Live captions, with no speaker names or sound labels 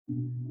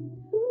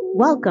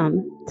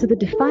Welcome to the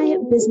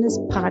Defiant Business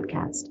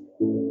Podcast,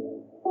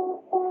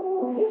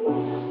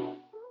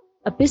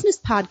 a business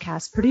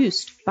podcast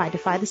produced by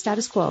Defy the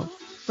Status Quo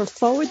for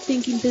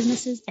forward-thinking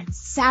businesses and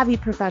savvy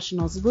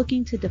professionals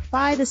looking to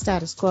defy the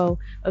status quo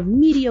of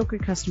mediocre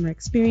customer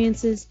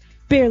experiences,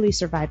 barely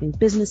surviving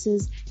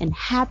businesses, and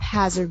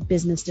haphazard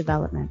business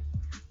development.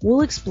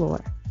 We'll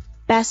explore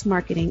best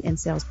marketing and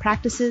sales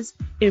practices,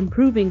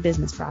 improving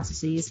business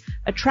processes,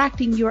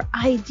 attracting your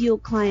ideal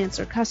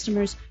clients or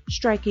customers,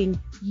 striking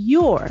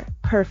your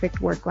perfect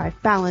work-life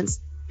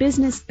balance,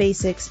 business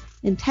basics,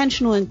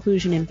 intentional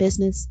inclusion in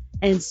business,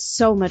 and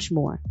so much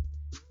more.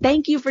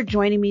 Thank you for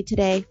joining me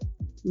today.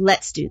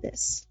 Let's do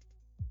this.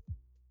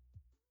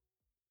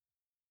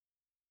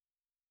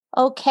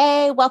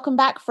 Okay, welcome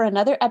back for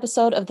another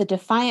episode of the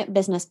Defiant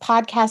Business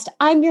Podcast.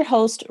 I'm your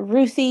host,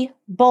 Ruthie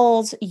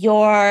Bowles,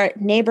 your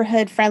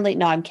neighborhood friendly.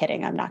 No, I'm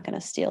kidding. I'm not going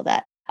to steal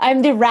that.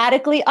 I'm the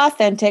radically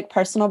authentic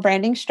personal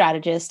branding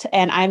strategist,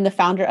 and I'm the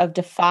founder of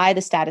Defy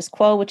the Status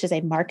Quo, which is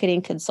a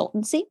marketing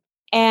consultancy.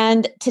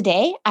 And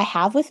today I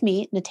have with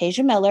me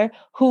Natajia Miller,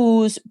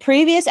 whose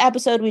previous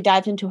episode we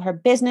dived into her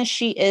business.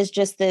 She is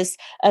just this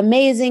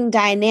amazing,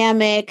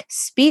 dynamic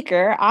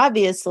speaker,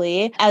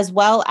 obviously, as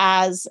well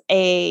as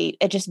a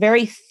just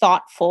very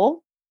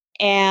thoughtful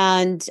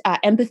and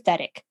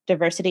empathetic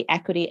diversity,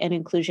 equity, and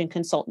inclusion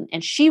consultant.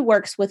 And she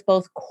works with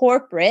both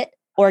corporate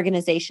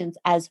organizations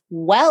as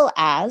well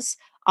as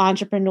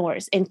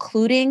entrepreneurs,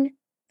 including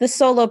the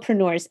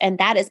solopreneurs. And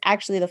that is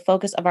actually the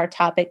focus of our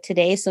topic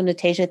today. So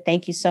Natajia,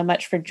 thank you so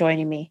much for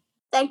joining me.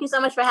 Thank you so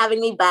much for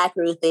having me back,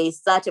 Ruthie.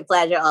 Such a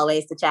pleasure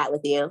always to chat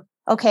with you.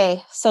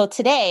 Okay, so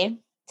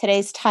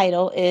today's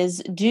title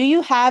is, do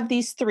you have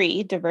these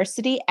 3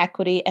 diversity,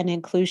 equity, and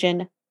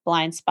inclusion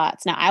blind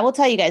spots? Now, I will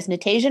tell you guys,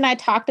 Natajia and I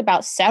talked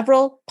about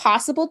several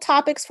possible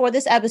topics for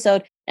this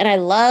episode, and I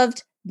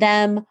loved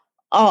them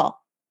all.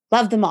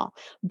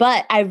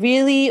 But I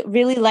really,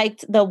 really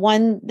liked the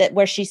one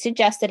where she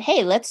suggested,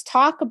 hey, let's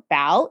talk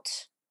about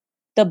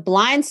the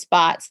blind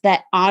spots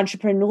that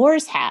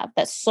entrepreneurs have,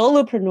 that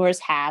solopreneurs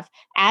have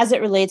as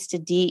it relates to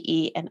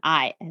DE and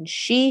I. And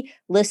she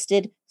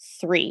listed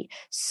 3.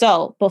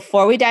 So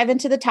before we dive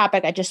into the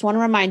topic, I just want to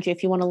remind you,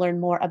 if you want to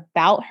learn more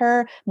about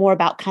her, more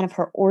about kind of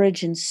her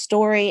origin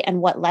story and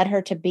what led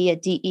her to be a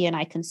DE and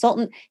I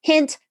consultant,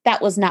 hint,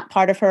 that was not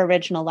part of her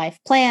original life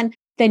plan,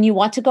 then you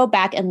want to go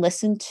back and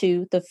listen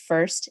to the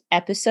first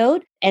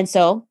episode. And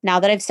so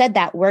now that I've said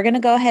that, we're going to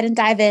go ahead and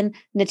dive in.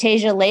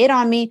 Natajia, lay it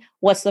on me.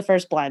 What's the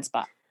first blind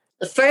spot?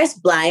 The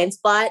first blind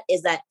spot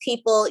is that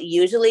people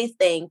usually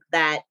think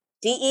that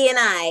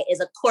DE&I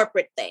is a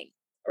corporate thing,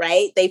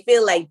 right? They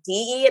feel like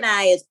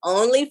DE&I is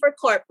only for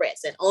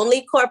corporates and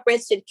only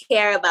corporates should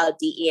care about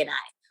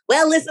DE&I.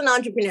 Well, listen,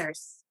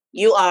 entrepreneurs,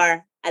 you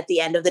are, at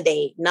the end of the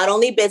day, not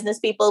only business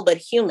people, but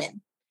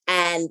human.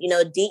 And,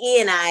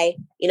 DE&I,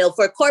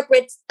 for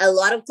corporates, a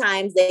lot of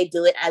times they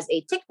do it as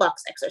a tick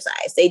box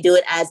exercise. They do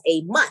it as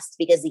a must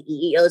because the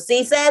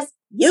EEOC says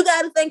you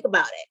got to think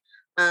about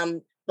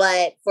it.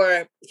 But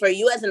for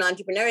you as an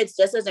entrepreneur, it's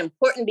just as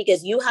important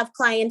because you have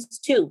clients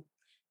too.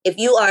 If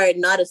you are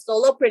not a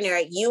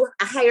solopreneur, you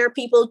hire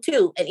people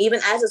too. And even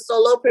as a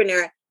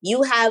solopreneur,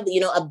 you have,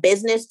 a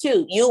business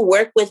too. You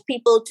work with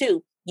people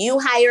too. You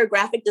hire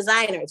graphic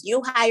designers,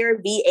 you hire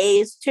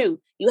VAs too.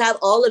 You have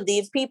all of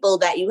these people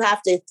that you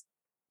have to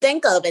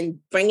think of and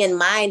bring in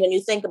mind when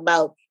you think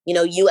about,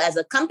 you as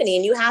a company,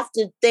 and you have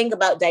to think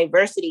about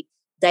diversity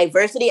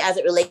as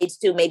it relates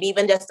to maybe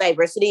even just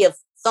diversity of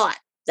thought.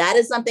 That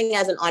is something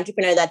as an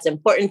entrepreneur that's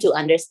important to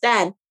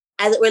understand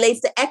as it relates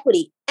to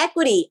equity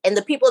and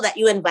the people that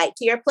you invite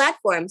to your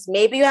platforms.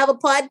 Maybe you have a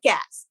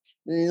podcast.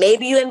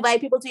 Maybe you invite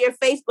people to your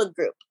Facebook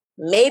group.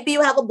 Maybe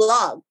you have a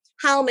blog.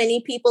 How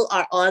many people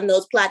are on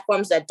those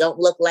platforms that don't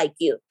look like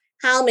you?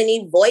 How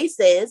many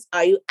voices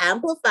are you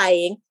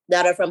amplifying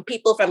that are from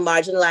people from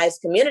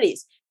marginalized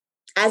communities?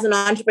 As an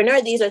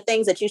entrepreneur, these are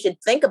things that you should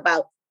think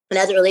about. And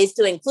as it relates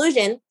to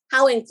inclusion,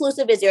 how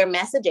inclusive is your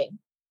messaging?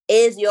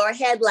 Is your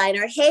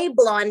headliner, hey,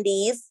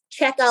 blondies,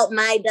 check out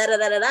my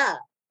da-da-da-da-da?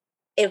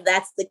 If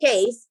that's the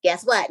case,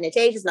 guess what?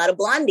 Natajia is not a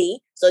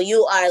blondie. So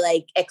you are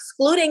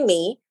excluding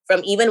me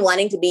from even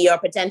wanting to be your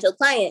potential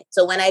client.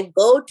 So when I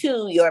go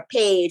to your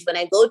page, when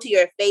I go to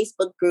your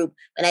Facebook group,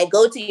 when I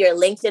go to your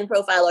LinkedIn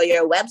profile or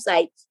your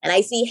website, and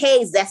I see,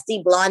 hey,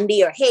 zesty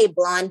blondie or hey,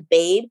 blonde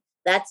babe,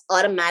 that's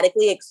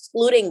automatically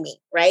excluding me,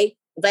 right?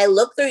 If I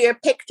look through your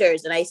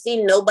pictures and I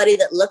see nobody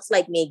that looks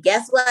like me,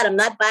 guess what? I'm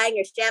not buying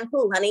your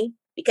shampoo, honey,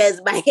 because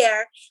my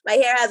hair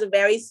has a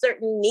very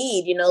certain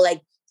need,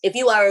 if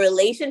you are a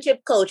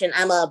relationship coach and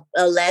I'm a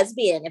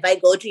lesbian, if I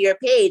go to your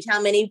page,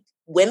 how many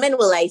women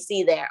will I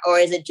see there? Or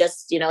is it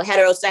just,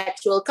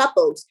 heterosexual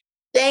couples?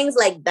 Things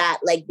like that.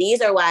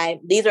 These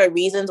are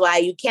reasons why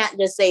you can't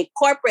just say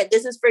corporate,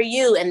 this is for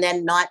you, and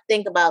then not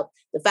think about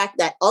the fact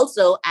that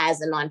also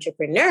as an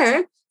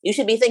entrepreneur, you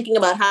should be thinking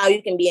about how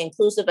you can be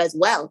inclusive as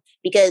well,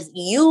 because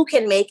you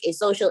can make a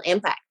social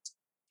impact.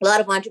 a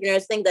lot of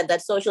entrepreneurs think that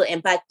that social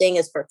impact thing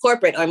is for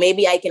corporate, or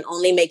maybe I can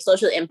only make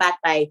social impact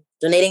by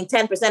donating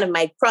 10% of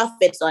my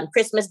profits on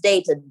Christmas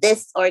Day to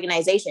this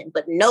organization.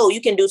 But no,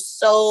 you can do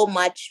so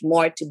much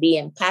more to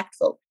be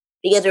impactful.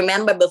 Because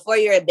remember, before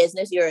you're a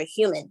business, you're a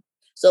human.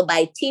 So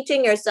by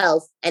teaching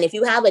yourself, and if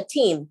you have a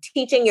team,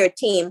 teaching your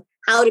team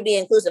how to be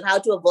inclusive, how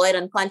to avoid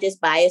unconscious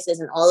biases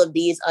and all of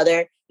these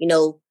other,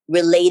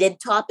 related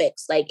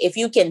topics. Like if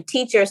you can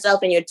teach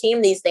yourself and your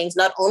team these things,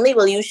 not only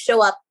will you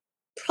show up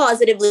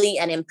positively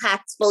and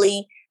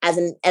impactfully as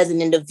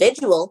an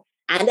individual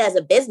and as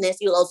a business,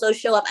 you'll also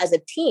show up as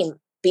a team,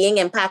 being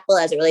impactful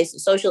as it relates to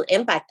social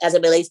impact, as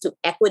it relates to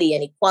equity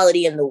and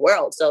equality in the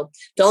world. So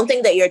don't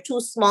think that you're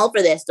too small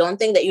for this. Don't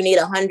think that you need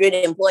 100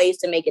 employees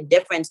to make a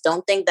difference.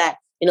 Don't think that,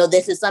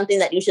 this is something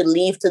that you should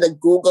leave to the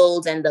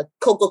Googles and the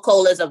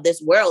Coca-Colas of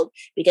this world,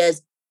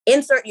 because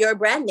insert your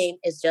brand name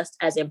is just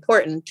as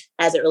important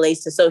as it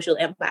relates to social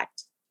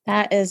impact.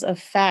 That is a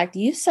fact.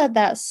 You said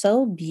that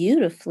so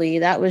beautifully.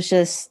 Yeah, I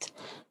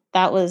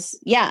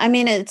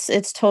mean,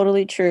 it's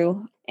totally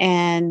true.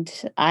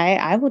 And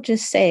I will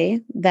just say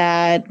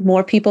that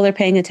more people are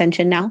paying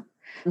attention now.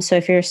 So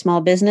if you're a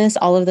small business,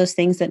 all of those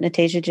things that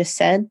Natajia just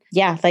said,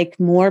 yeah, like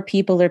more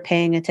people are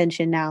paying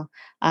attention now.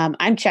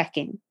 I'm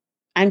checking.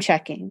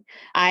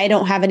 I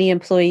don't have any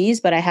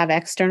employees, but I have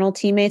external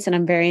teammates, and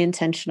I'm very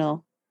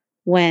intentional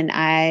when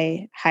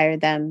I hire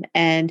them.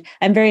 And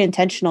I'm very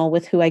intentional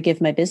with who I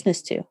give my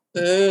business to.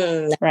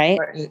 Right.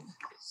 Important.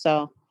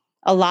 So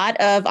a lot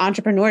of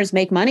entrepreneurs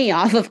make money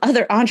off of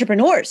other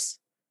entrepreneurs.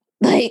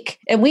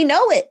 And we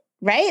know it,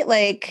 right?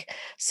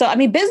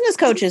 Business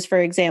coaches, for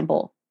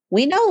example,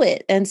 we know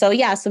it. And so,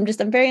 yes,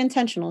 I'm very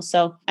intentional.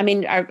 So,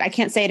 I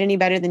can't say it any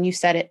better than you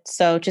said it.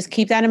 So just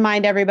keep that in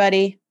mind,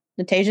 everybody.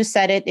 Natajia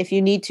said it. If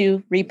you need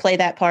to replay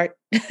that part,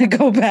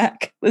 go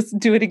back, listen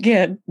to it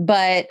again.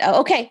 But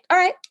okay.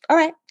 All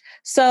right.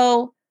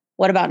 So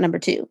what about number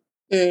 2?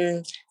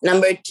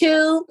 Number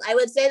 2, I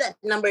would say that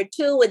number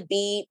 2 would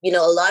be, a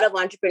lot of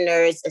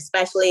entrepreneurs,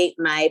 especially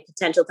my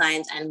potential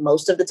clients, and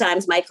most of the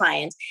times my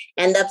clients,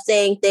 end up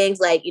saying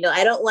things like,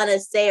 I don't want to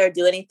say or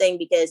do anything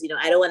because,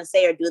 I don't want to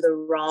say or do the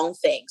wrong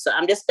thing. So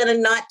I'm just going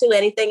to not do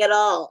anything at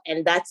all.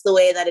 And that's the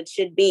way that it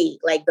should be.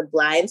 Like the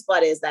blind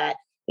spot is that,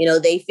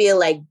 they feel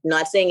like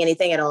not saying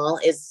anything at all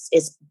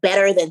is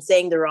better than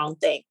saying the wrong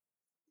thing,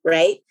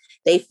 right?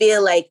 They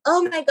feel like,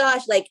 oh my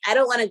gosh, like, I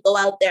don't want to go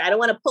out there. I don't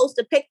want to post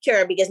a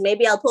picture because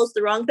maybe I'll post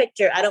the wrong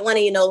picture. I don't want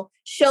to,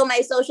 show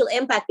my social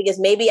impact because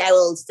maybe I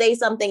will say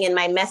something in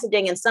my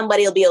messaging and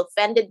somebody will be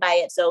offended by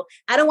it. So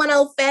I don't want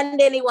to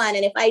offend anyone.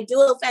 And if I do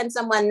offend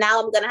someone, now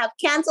I'm going to have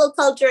cancel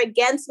culture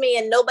against me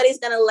and nobody's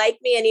going to like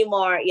me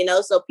anymore.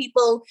 So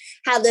people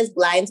have this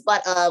blind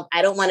spot of,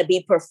 I don't want to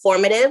be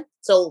performative.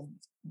 So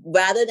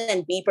rather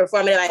than be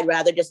performative, I'd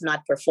rather just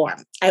not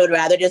perform. I would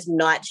rather just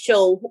not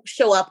show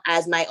up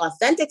as my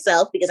authentic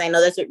self, because I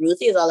know that's what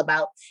Ruthie is all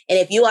about. And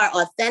if you are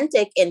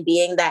authentic in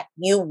being that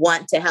you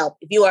want to help,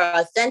 if you are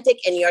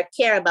authentic in your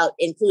care about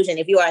inclusion,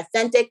 if you are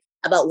authentic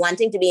about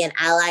wanting to be an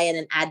ally and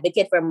an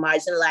advocate for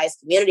marginalized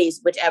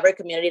communities, whichever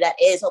community that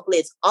is, hopefully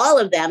it's all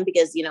of them,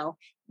 because,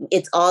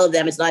 it's all of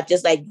them. It's not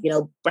just like,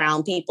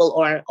 brown people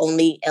or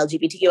only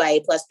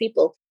LGBTQIA plus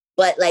people.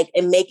 But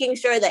in making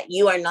sure that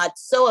you are not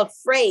so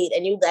afraid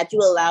and that you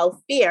allow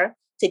fear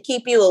to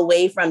keep you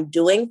away from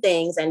doing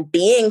things and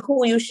being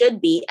who you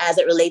should be as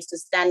it relates to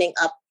standing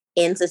up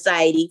in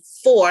society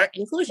for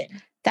inclusion.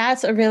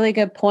 That's a really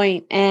good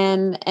point.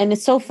 And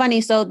it's so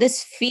funny. So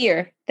this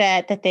fear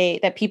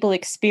that people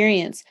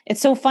experience, it's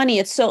so funny.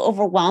 It's so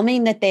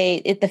overwhelming that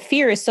the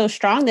fear is so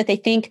strong that they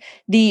think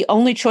the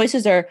only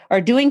choices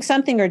are doing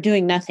something or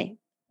doing nothing.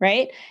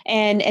 Right.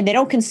 And they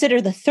don't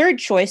consider the third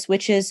choice,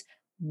 which is,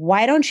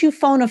 why don't you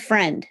phone a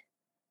friend?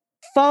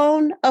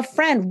 Phone a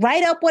friend.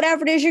 Write up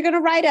whatever it is you're going to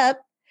write up,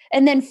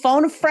 and then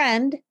phone a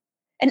friend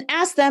and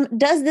ask them,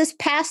 does this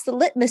pass the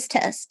litmus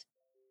test?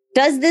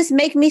 Does this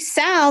make me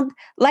sound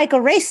like a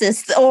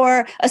racist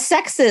or a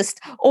sexist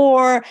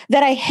or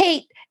that I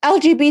hate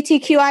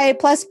LGBTQIA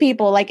plus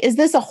people? Is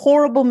this a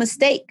horrible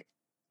mistake?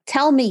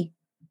 Tell me.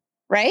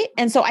 Right.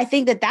 And so I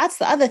think that that's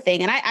the other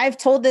thing. And I've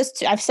told this,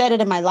 I've said it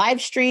in my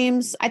live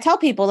streams. I tell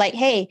people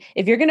hey,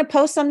 if you're going to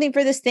post something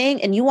for this thing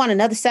and you want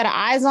another set of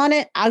eyes on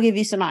it, I'll give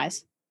you some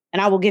eyes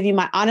and I will give you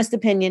my honest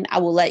opinion. I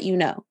will let you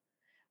know.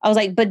 I was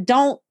like, but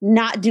don't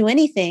not do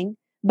anything,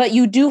 but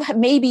you do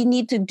maybe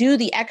need to do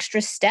the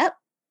extra step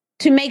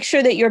to make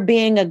sure that you're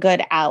being a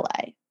good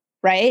ally.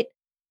 Right.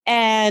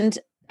 And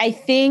I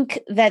think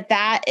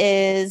that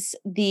is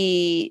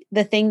the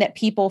thing that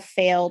people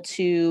fail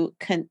to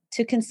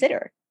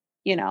consider.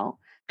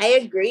 I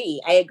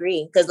agree.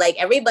 Because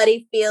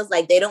everybody feels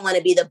like they don't want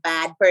to be the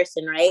bad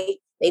person, right?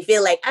 They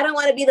feel like, I don't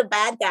want to be the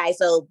bad guy.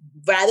 So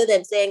rather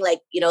than saying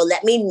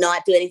let me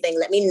not do anything,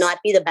 let me not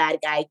be the bad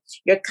guy,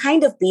 you're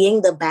kind of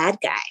being the bad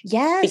guy.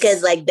 Yes.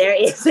 Because there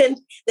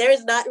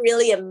is not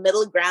really a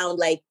middle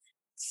ground.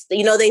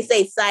 They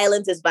say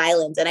silence is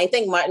violence. And I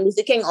think Martin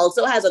Luther King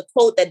also has a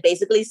quote that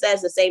basically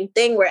says the same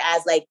thing,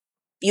 whereas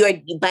you're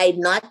by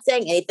not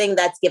saying anything,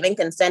 that's giving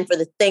consent for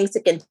the things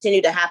to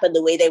continue to happen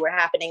the way they were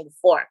happening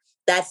before.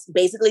 That's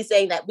basically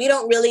saying that we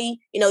don't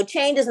really,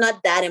 change is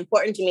not that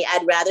important to me.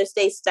 I'd rather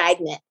stay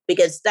stagnant,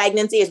 because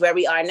stagnancy is where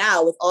we are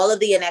now, with all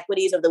of the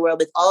inequities of the world,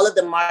 with all of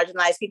the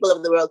marginalized people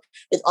of the world,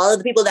 with all of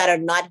the people that are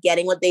not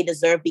getting what they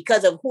deserve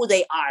because of who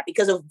they are,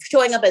 because of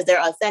showing up as their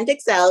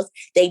authentic selves.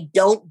 They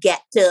don't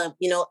get to,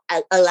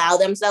 allow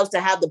themselves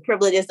to have the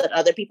privileges that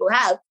other people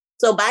have.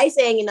 So by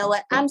saying, you know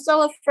what, I'm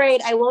so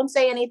afraid, I won't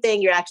say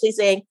anything, you're actually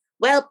saying,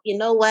 well, you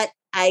know what,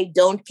 I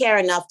don't care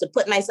enough to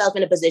put myself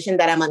in a position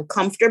that I'm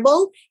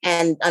uncomfortable,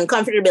 and my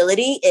comfort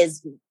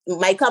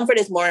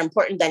is more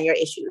important than your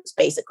issues,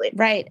 basically.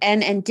 Right.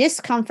 And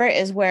discomfort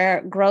is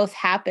where growth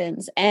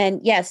happens.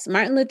 And yes,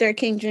 Martin Luther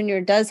King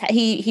Jr.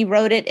 he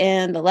wrote it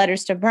in the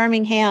Letters to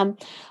Birmingham.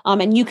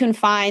 And you can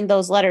find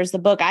those letters. The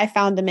book I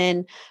found them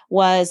in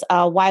was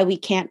Why We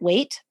Can't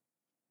Wait.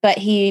 But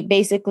he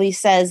basically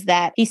says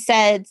that he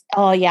said,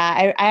 oh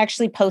yeah, I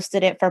actually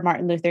posted it for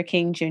Martin Luther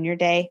King Jr.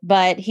 Day.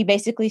 But he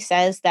basically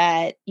says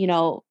that,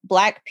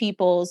 Black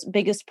people's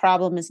biggest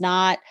problem is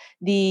not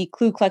the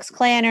Ku Klux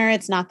Klaner.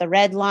 It's not the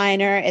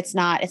redliner. It's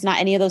not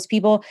any of those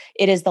people.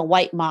 It is the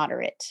white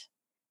moderate,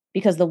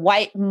 because the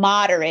white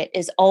moderate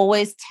is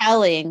always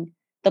telling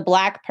the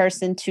Black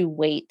person to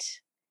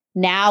wait.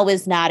 Now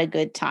is not a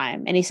good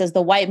time. And he says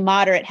the white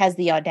moderate has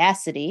the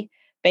audacity,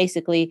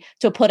 basically,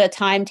 to put a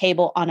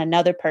timetable on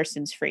another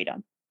person's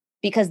freedom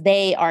because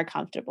they are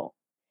comfortable.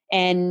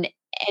 And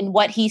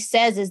what he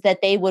says is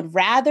that they would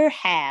rather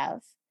have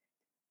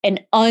an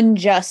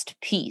unjust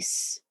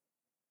peace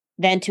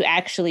than to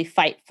actually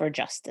fight for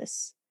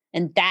justice.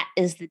 And that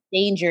is the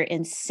danger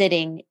in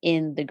sitting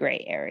in the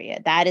gray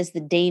area. That is the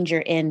danger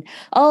in,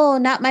 oh,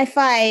 not my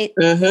fight.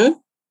 Mm-hmm.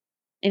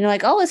 And you're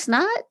like, oh, it's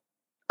not?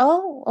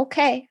 Oh,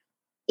 okay.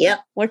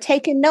 Yep. We're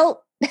taking note.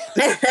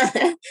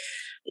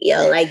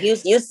 Like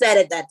you said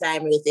it that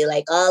time, Ruthie,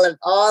 like all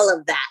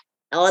of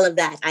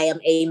that, I am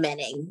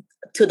amening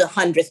to the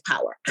 100th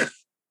power.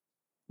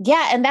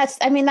 Yeah. And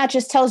that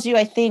just tells you,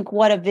 I think,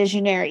 what a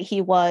visionary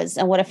he was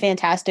and what a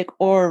fantastic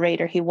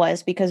orator he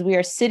was, because we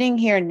are sitting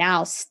here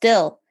now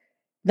still.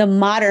 The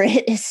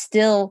moderate is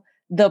still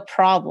the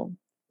problem.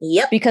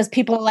 Yep. Because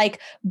people are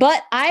like,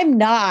 but I'm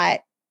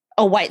not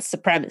a white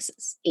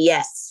supremacist.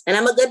 Yes. And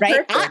I'm a good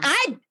person.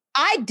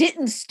 I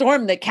didn't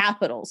storm the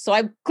Capitol, so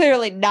I'm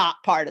clearly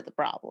not part of the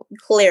problem.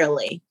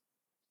 Clearly.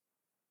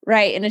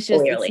 Right. And it's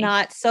just, It's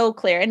not so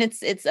clear. And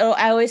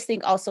I always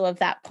think also of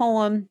that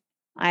poem.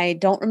 I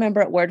don't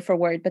remember it word for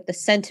word, but the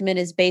sentiment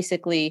is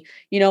basically,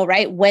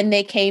 right, when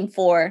they came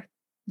for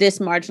this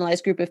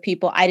marginalized group of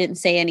people, I didn't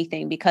say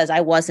anything because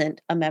I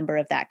wasn't a member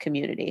of that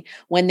community.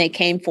 When they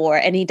came for,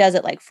 and he does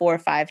it like 4 or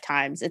 5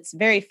 times. It's a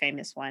very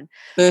famous one.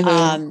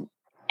 Mm-hmm.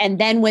 And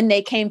then when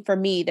they came for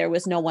me, there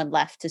was no one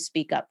left to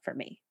speak up for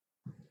me.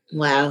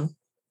 Wow.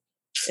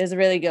 It was a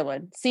really good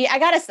one. See,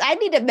 I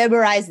need to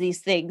memorize these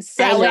things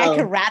so I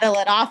can rattle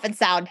it off and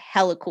sound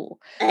hella cool.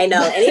 I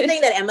know. Anything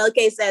that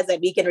MLK says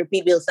that we can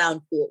repeat will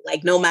sound cool,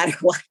 like no matter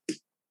what.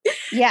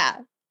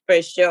 Yeah.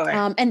 For sure.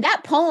 And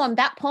that poem,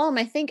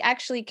 I think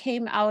actually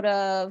came out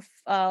of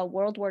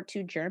World War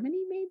II Germany,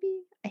 maybe.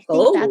 I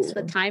think that's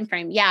the time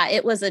frame. Yeah,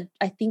 it was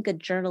I think a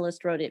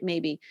journalist wrote it,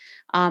 maybe.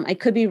 I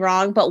could be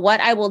wrong, but what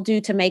I will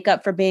do to make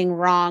up for being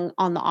wrong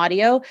on the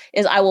audio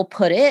is I will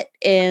put it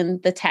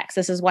in the text.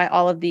 This is why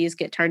all of these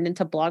get turned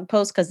into blog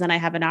posts, because then I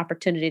have an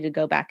opportunity to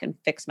go back and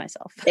fix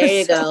myself. There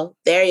you go.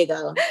 There you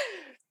go.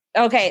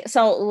 Okay,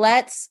 so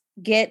let's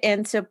get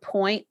into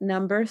point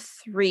number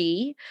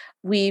 3.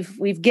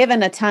 We've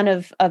given a ton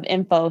of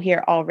info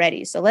here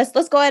already. So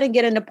let's go ahead and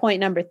get into point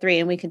number 3,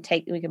 and we can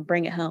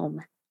bring it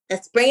home.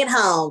 Let's bring it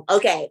home.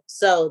 Okay,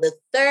 so the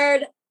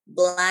third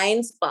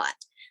blind spot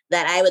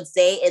that I would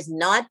say is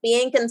not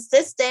being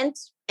consistent.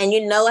 And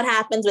you know what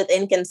happens with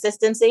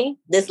inconsistency?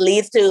 This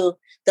leads to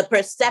the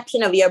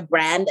perception of your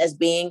brand as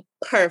being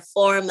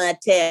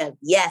performative.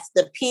 Yes,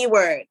 the P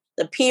word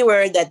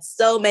that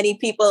so many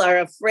people are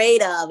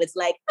afraid of. It's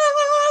like,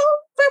 oh,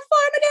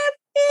 performative.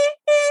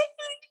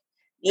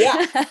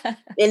 Yeah.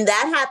 And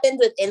that happens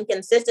with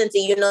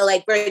inconsistency.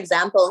 Like, for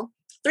example,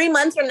 3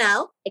 months from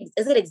now,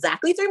 is it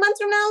exactly 3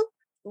 months from now?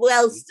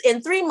 Well,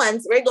 in 3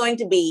 months, we're going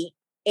to be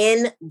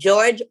in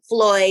George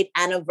Floyd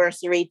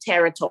anniversary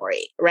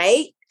territory,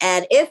 right?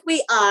 And if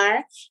we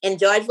are in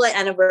George Floyd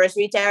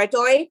anniversary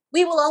territory,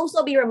 we will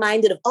also be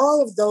reminded of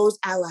all of those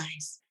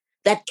allies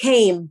that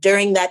came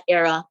during that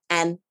era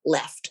and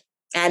left.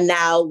 And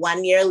now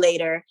 1 year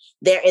later,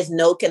 there is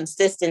no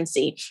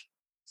consistency.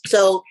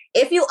 So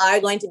if you are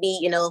going to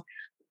be,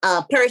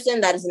 a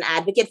person that is an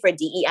advocate for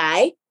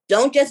DEI,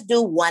 don't just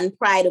do one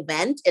Pride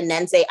event and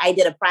then say, I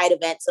did a Pride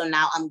event, so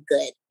now I'm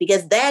good.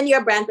 Because then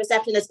your brand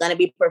perception is going to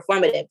be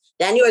performative.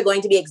 Then you are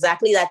going to be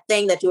exactly that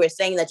thing that you were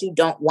saying that you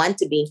don't want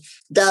to be.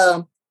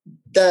 The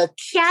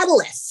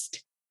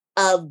catalyst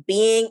of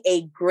being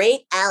a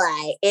great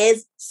ally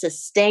is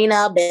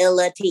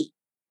sustainability.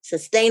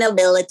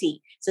 Sustainability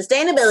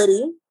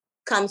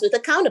comes with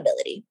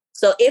accountability.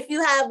 So if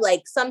you have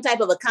like some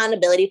type of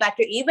accountability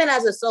factor, even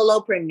as a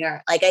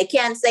solopreneur, like I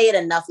can't say it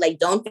enough, like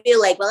don't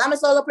feel like, well, I'm a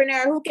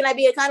solopreneur. Who can I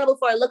be accountable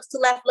for? Looks to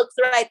left, looks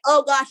to right.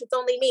 Oh gosh, it's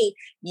only me.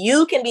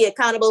 You can be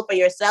accountable for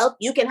yourself.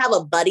 You can have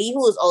a buddy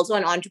who is also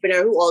an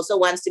entrepreneur who also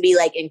wants to be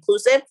like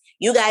inclusive.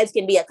 You guys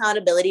can be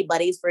accountability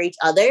buddies for each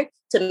other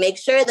to make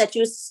sure that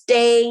you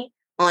stay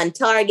on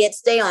target,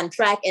 stay on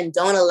track, and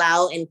don't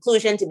allow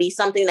inclusion to be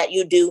something that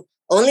you do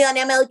only on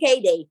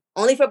MLK Day,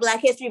 only for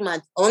Black History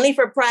Month, only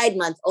for Pride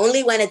Month,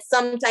 only when it's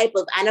some type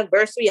of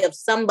anniversary of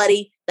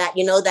somebody that,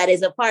 you know, that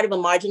is a part of a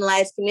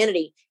marginalized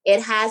community.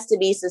 It has to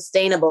be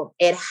sustainable.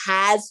 It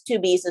has to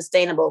be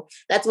sustainable.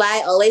 That's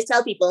why I always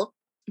tell people,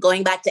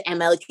 going back to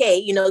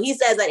MLK, you know, he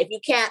says that if you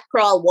can't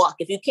crawl, walk.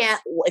 If you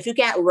can't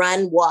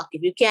run, walk.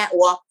 If you can't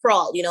walk,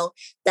 crawl. You know,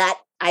 that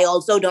I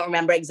also don't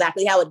remember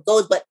exactly how it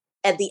goes, but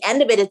at the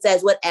end of it, it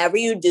says whatever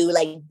you do,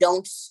 like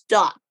don't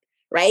stop,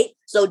 right?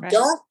 So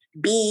don't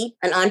be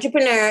an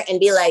entrepreneur and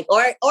be like,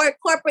 or a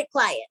corporate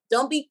client.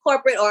 Don't be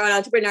corporate or an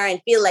entrepreneur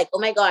and feel like, oh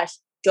my gosh,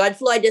 George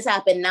Floyd just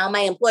happened. Now my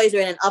employees are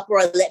in an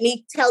uproar. Let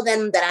me tell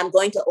them that I'm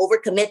going to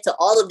overcommit to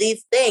all of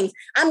these things.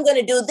 I'm going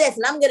to do this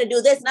and I'm going to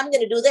do this and I'm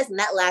going to do this. And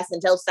that lasts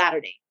until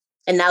Saturday.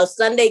 And now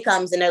Sunday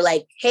comes and they're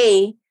like,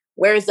 hey,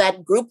 where is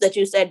that group that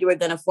you said you were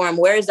going to form?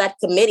 Where is that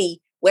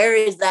committee? Where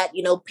is that,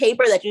 you know,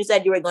 paper that you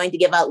said you were going to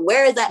give out?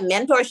 Where is that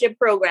mentorship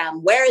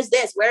program? Where is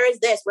this? Where is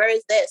this? Where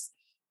is this?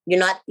 You're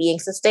not being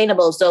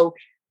sustainable. So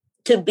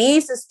to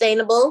be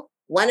sustainable,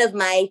 one of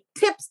my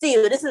tips to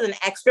you, this is an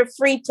extra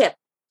free tip.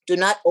 Do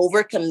not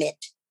overcommit.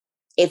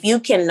 If you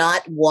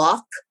cannot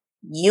walk,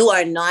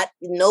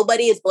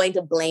 nobody is going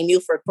to blame you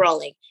for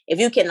crawling. If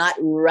you cannot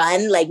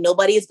run, like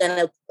nobody is going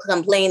to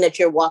complain that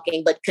you're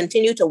walking, but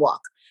continue to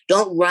walk.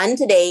 Don't run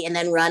today and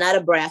then run out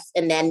of breath.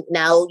 And then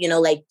now, you know,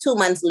 like 2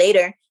 months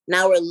later,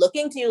 now we're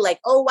looking to you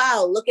like, oh,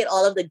 wow, look at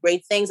all of the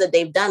great things that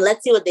they've done.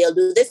 Let's see what they'll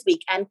do this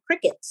week. And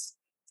crickets.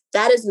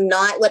 That is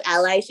not what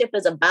allyship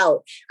is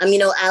about. You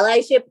know,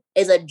 allyship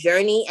is a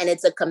journey and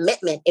it's a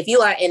commitment. If you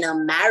are in a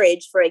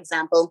marriage, for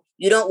example,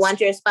 you don't want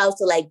your spouse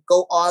to like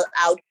go all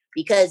out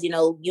because, you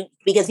know,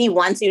 because he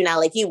wants you now,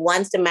 like he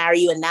wants to marry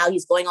you and now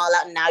he's going all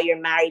out and now you're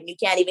married and you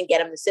can't even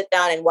get him to sit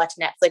down and watch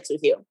Netflix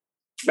with you,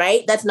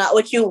 right? That's not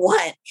what you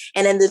want.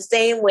 And in the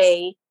same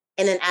way,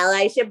 in an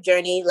allyship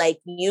journey, like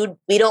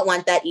we don't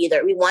want that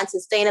either. We want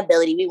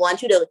sustainability. We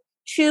want you to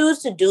choose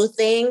to do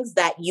things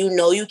that you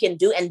know you can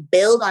do and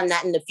build on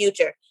that in the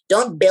future.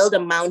 Don't build a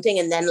mountain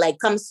and then like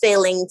come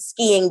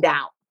skiing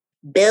down.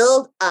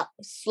 Build up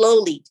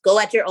slowly. Go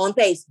at your own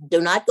pace. Do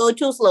not go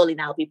too slowly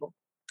now, people,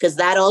 because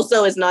that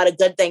also is not a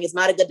good thing. It's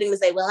not a good thing to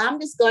say, well,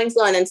 I'm just going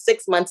slow. And then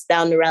 6 months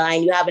down the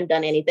line, you haven't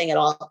done anything at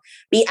all.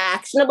 Be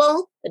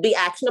actionable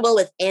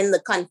within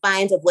the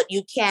confines of what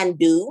you can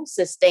do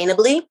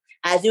sustainably.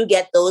 As you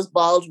get those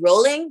balls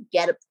rolling,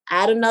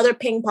 add another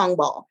ping pong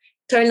ball.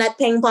 Turn that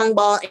ping pong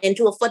ball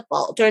into a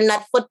football. Turn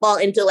that football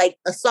into like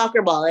a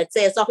soccer ball. Let's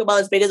say a soccer ball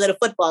is bigger than a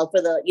football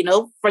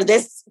for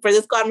this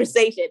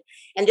conversation,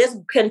 and just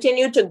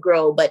continue to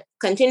grow, but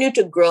continue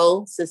to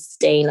grow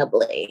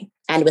sustainably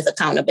and with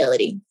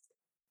accountability.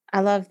 I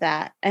love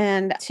that.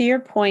 And to your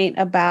point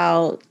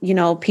about, you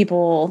know,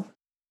 people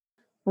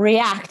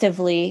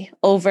reactively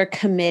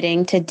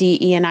overcommitting to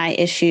DE&I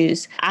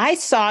issues, I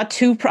saw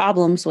two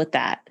problems with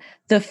that.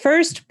 The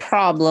first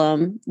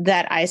problem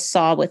that I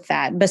saw with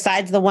that,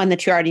 besides the one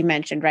that you already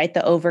mentioned, right, the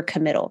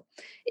overcommittal,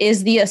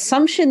 is the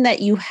assumption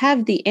that you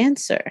have the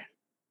answer.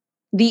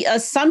 The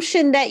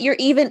assumption that you're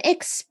even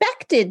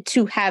expected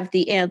to have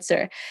the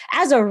answer.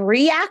 As a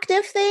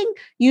reactive thing,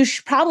 you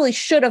probably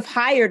should have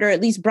hired or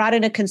at least brought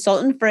in a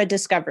consultant for a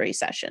discovery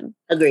session.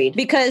 Agreed.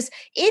 Because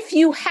if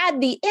you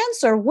had the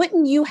answer,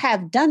 wouldn't you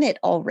have done it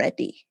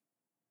already?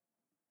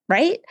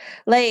 Right?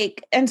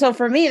 Like, and so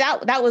for me,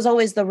 that was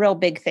always the real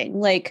big thing.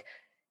 Like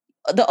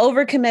the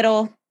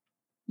overcommittal,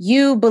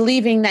 you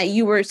believing that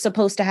you were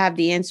supposed to have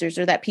the answers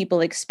or that people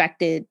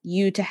expected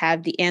you to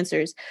have the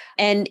answers.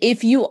 And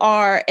if you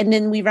are, and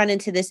then we run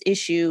into this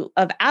issue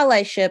of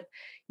allyship,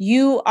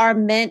 you are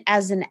meant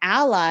as an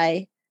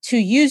ally to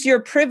use your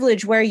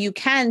privilege where you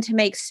can to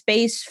make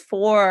space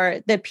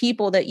for the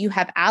people that you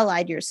have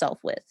allied yourself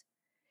with.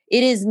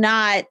 It is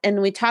not,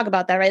 and we talk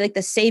about that, right? Like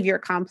the savior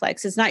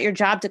complex. It's not your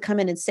job to come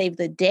in and save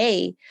the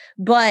day,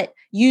 but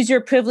use your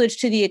privilege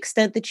to the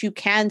extent that you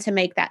can to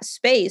make that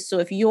space. So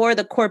if you're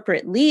the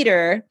corporate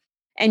leader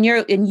and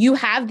you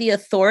have the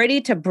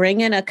authority to bring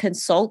in a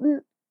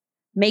consultant,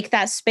 make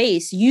that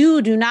space.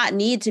 You do not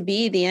need to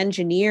be the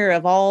engineer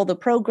of all the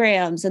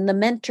programs and the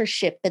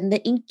mentorship and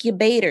the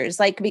incubators.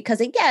 Like,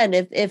 because again,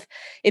 if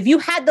you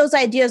had those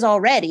ideas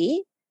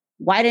already,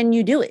 why didn't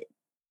you do it?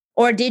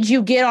 Or did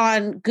you get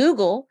on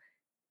Google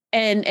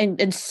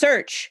and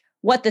search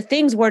what the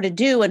things were to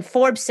do? And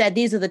Forbes said,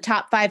 these are the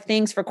top 5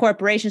 things for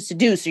corporations to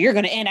do. So you're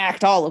going to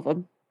enact all of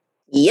them.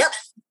 Yep.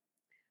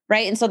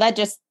 Right. And so that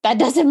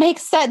doesn't make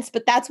sense,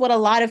 but that's what a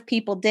lot of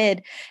people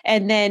did.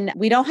 And then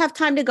we don't have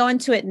time to go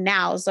into it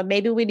now. So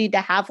maybe we need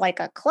to have like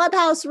a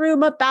clubhouse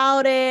room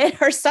about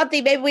it or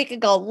something. Maybe we could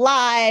go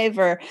live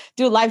or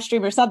do a live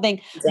stream or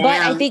something. Damn.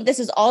 But I think this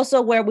is also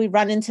where we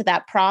run into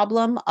that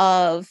problem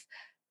of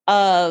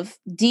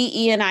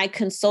DE&I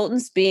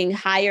consultants being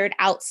hired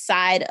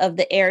outside of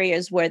the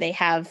areas where they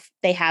have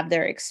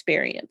their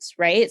experience,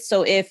 right?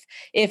 So if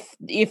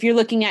you're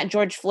looking at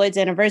George Floyd's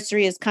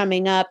anniversary is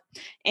coming up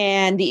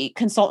and the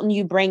consultant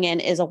you bring in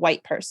is a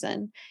white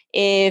person,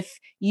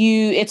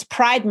 it's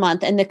Pride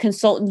Month and the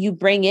consultant you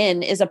bring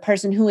in is a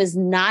person who is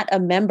not a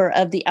member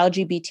of the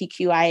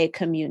LGBTQIA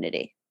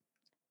community,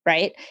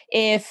 right?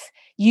 If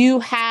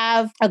you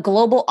have a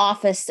global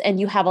office and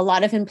you have a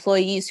lot of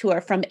employees who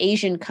are from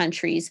Asian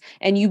countries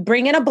and you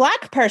bring in a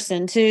Black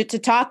person to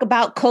talk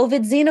about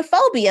COVID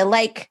xenophobia,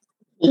 like,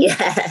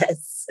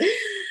 yes.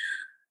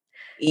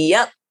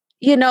 Yep.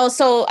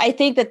 So I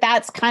think that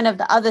that's kind of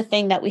the other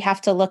thing that we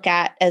have to look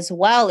at as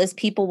well is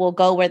people will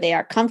go where they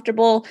are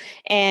comfortable.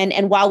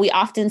 And while we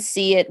often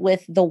see it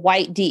with the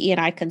white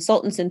DE&I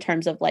consultants in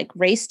terms of like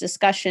race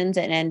discussions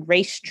and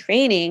race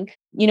training,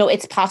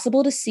 it's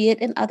possible to see it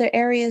in other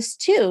areas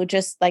too.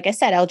 Just like I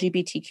said,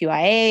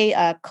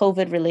 LGBTQIA,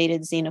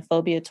 COVID-related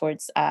xenophobia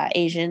towards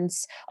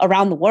Asians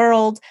around the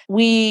world.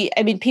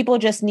 People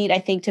just need, I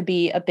think, to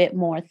be a bit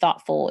more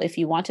thoughtful. If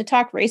you want to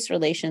talk race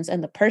relations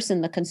and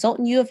the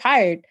consultant you have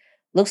hired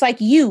looks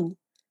like you,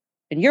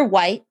 and you're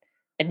white,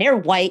 and they're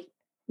white,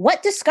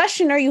 what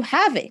discussion are you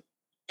having?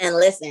 And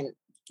listen,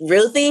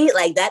 Ruthie,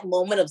 like that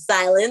moment of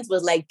silence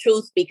was like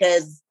truth,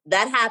 because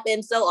that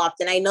happens so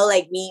often. I know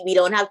like we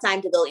don't have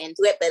time to go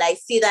into it, but I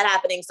see that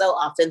happening so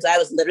often. So I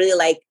was literally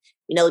like,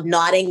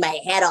 nodding my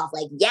head off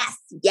like, yes,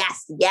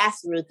 yes,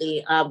 yes,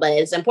 Ruthie. But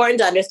it's important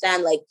to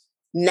understand like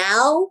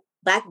now,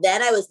 back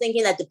then I was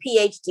thinking that the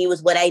PhD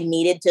was what I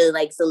needed to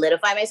like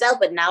solidify myself.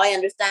 But now I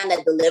understand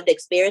that the lived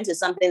experience is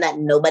something that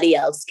nobody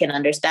else can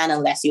understand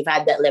unless you've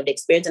had that lived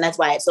experience. And that's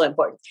why it's so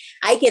important.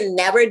 I can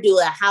never do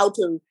a how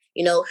to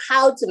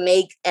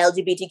make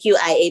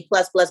LGBTQIA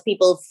plus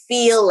people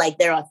feel like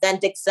their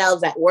authentic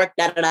selves at work,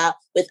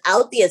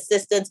 without the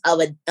assistance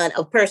of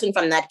a person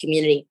from that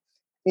community.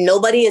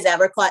 Nobody has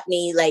ever caught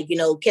me like,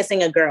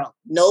 kissing a girl.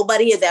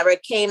 Nobody has ever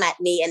came at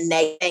me and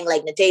saying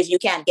like, Natajia, you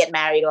can't get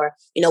married, or,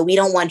 we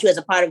don't want you as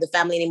a part of the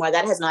family anymore.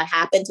 That has not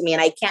happened to me.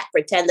 And I can't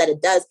pretend that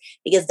it does,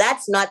 because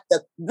that's not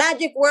the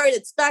magic word.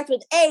 It starts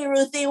with A,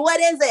 Ruthie. What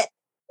is it?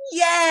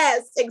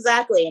 Yes,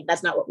 exactly. And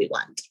that's not what we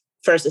want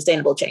for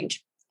sustainable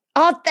change.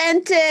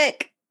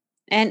 Authentic.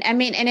 And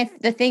if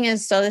the thing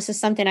is, so this is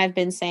something I've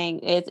been saying,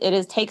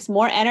 it takes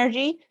more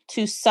energy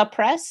to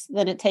suppress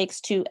than it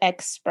takes to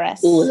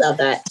express. Ooh, love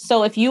that.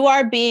 So if you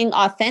are being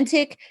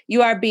authentic,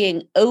 you are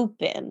being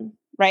open,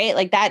 right?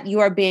 Like that, you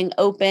are being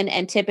open.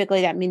 And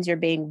typically that means you're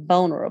being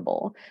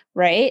vulnerable,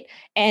 right?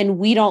 And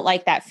we don't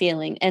like that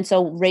feeling. And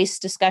so race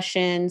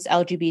discussions,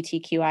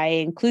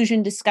 LGBTQIA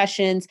inclusion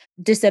discussions,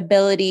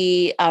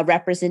 disability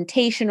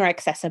representation or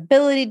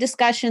accessibility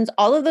discussions,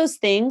 all of those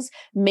things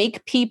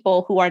make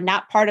people who are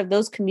not part of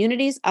those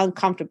communities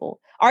uncomfortable.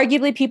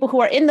 Arguably, people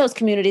who are in those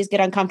communities get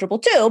uncomfortable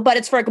too, but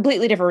it's for a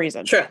completely different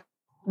reason. Sure.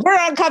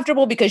 We're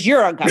uncomfortable because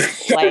you're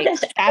uncomfortable. Like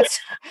that's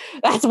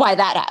why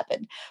that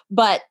happened.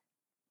 But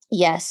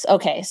yes.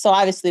 Okay. So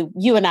obviously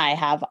you and I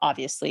have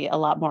obviously a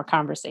lot more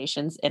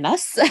conversations in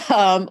us,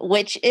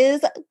 which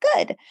is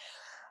good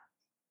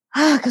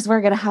because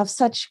we're going to have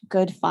such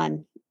good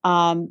fun.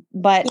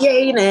 But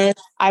Yay,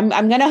 I'm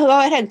going to go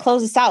ahead and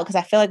close this out because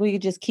I feel like we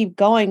could just keep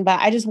going, but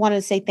I just want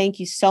to say thank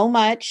you so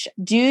much.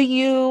 Do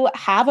you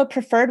have a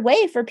preferred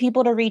way for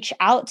people to reach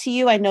out to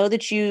you? I know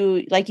that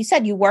you, like you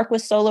said, you work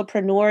with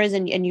solopreneurs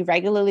and you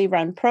regularly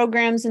run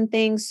programs and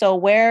things. So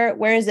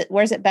where's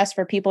it best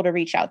for people to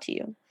reach out to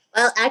you?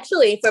 Well,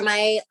 actually, for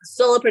my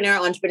solopreneur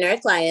entrepreneur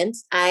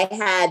clients, I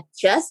had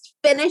just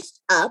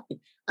finished up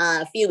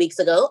a few weeks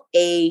ago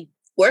a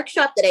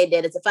workshop that I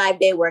did. It's a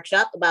 5-day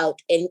workshop about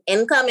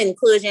income,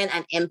 inclusion,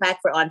 and impact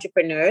for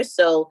entrepreneurs.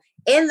 So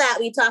in that,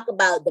 we talk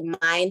about the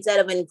mindset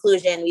of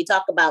inclusion. We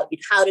talk about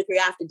how to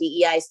craft a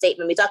DEI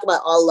statement. We talk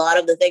about a lot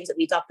of the things that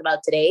we talked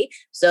about today.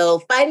 So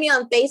find me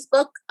on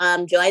Facebook,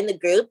 join the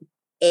group,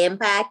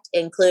 Impact,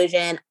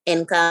 Inclusion,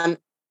 Income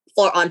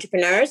for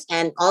Entrepreneurs,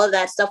 and all of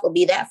that stuff will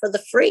be there for the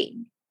free.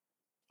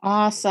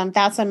 Awesome.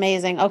 That's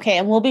amazing. Okay.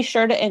 And we'll be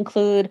sure to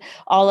include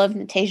all of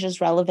Natajia's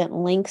relevant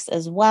links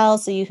as well.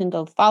 So you can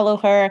go follow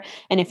her.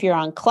 And if you're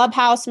on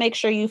Clubhouse, make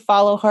sure you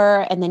follow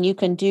her. And then you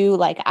can do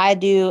like I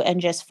do and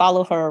just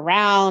follow her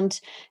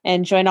around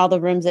and join all the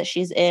rooms that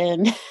she's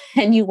in.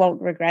 And you won't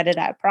regret it.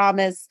 I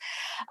promise.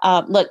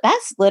 Look,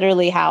 that's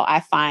literally how I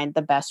find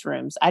the best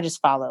rooms. I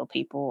just follow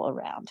people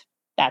around.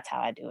 That's how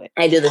I do it.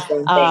 I do the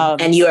same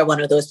thing. And you are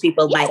one of those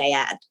people, yeah. Might I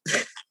add.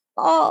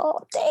 Oh,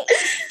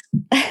 thanks.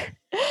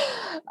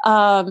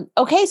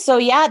 Okay, so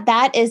yeah,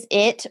 that is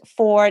it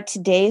for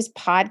today's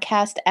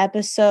podcast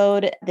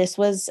episode. This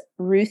was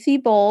Ruthie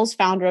Bowles,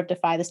 founder of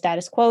Defy the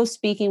Status Quo,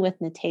 speaking with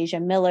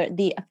Natajia Miller,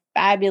 the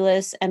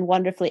fabulous and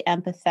wonderfully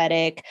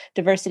empathetic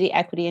diversity,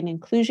 equity, and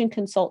inclusion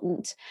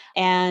consultant.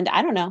 And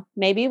I don't know,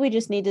 maybe we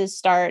just need to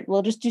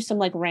we'll just do some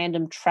like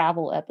random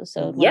travel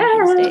episode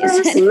one of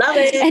these days. Love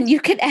it. And you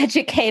can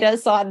educate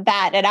us on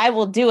that. And I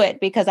will do it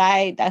because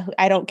I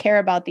don't care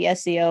about the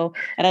SEO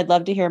and I'd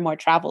love to hear more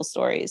travel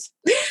stories.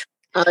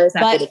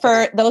 But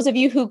for those of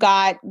you who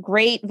got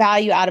great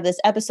value out of this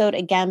episode,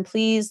 again,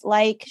 please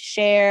like,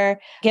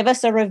 share, give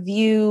us a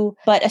review,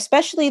 but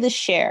especially the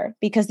share,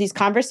 because these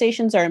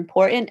conversations are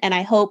important. And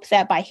I hope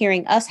that by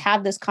hearing us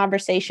have this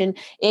conversation,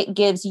 it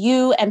gives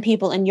you and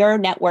people in your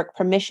network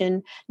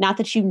permission. Not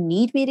that you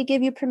need me to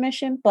give you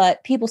permission,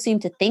 but people seem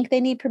to think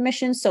they need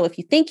permission. So if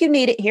you think you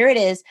need it, here it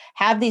is.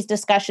 Have these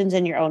discussions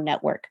in your own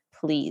network,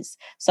 please.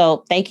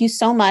 So thank you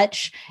so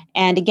much.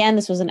 And again,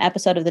 this was an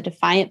episode of the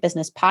Defiant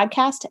Business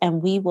Podcast,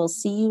 and we will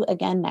see you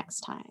again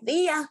next time.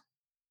 See ya.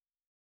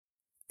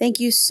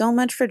 Thank you so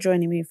much for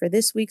joining me for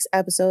this week's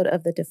episode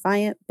of the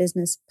Defiant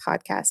Business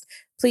Podcast.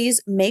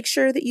 Please make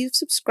sure that you've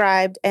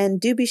subscribed and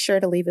do be sure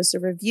to leave us a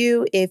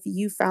review if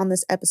you found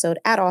this episode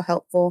at all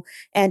helpful.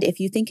 And if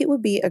you think it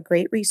would be a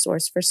great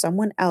resource for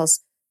someone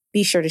else,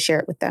 be sure to share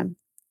it with them.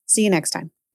 See you next time.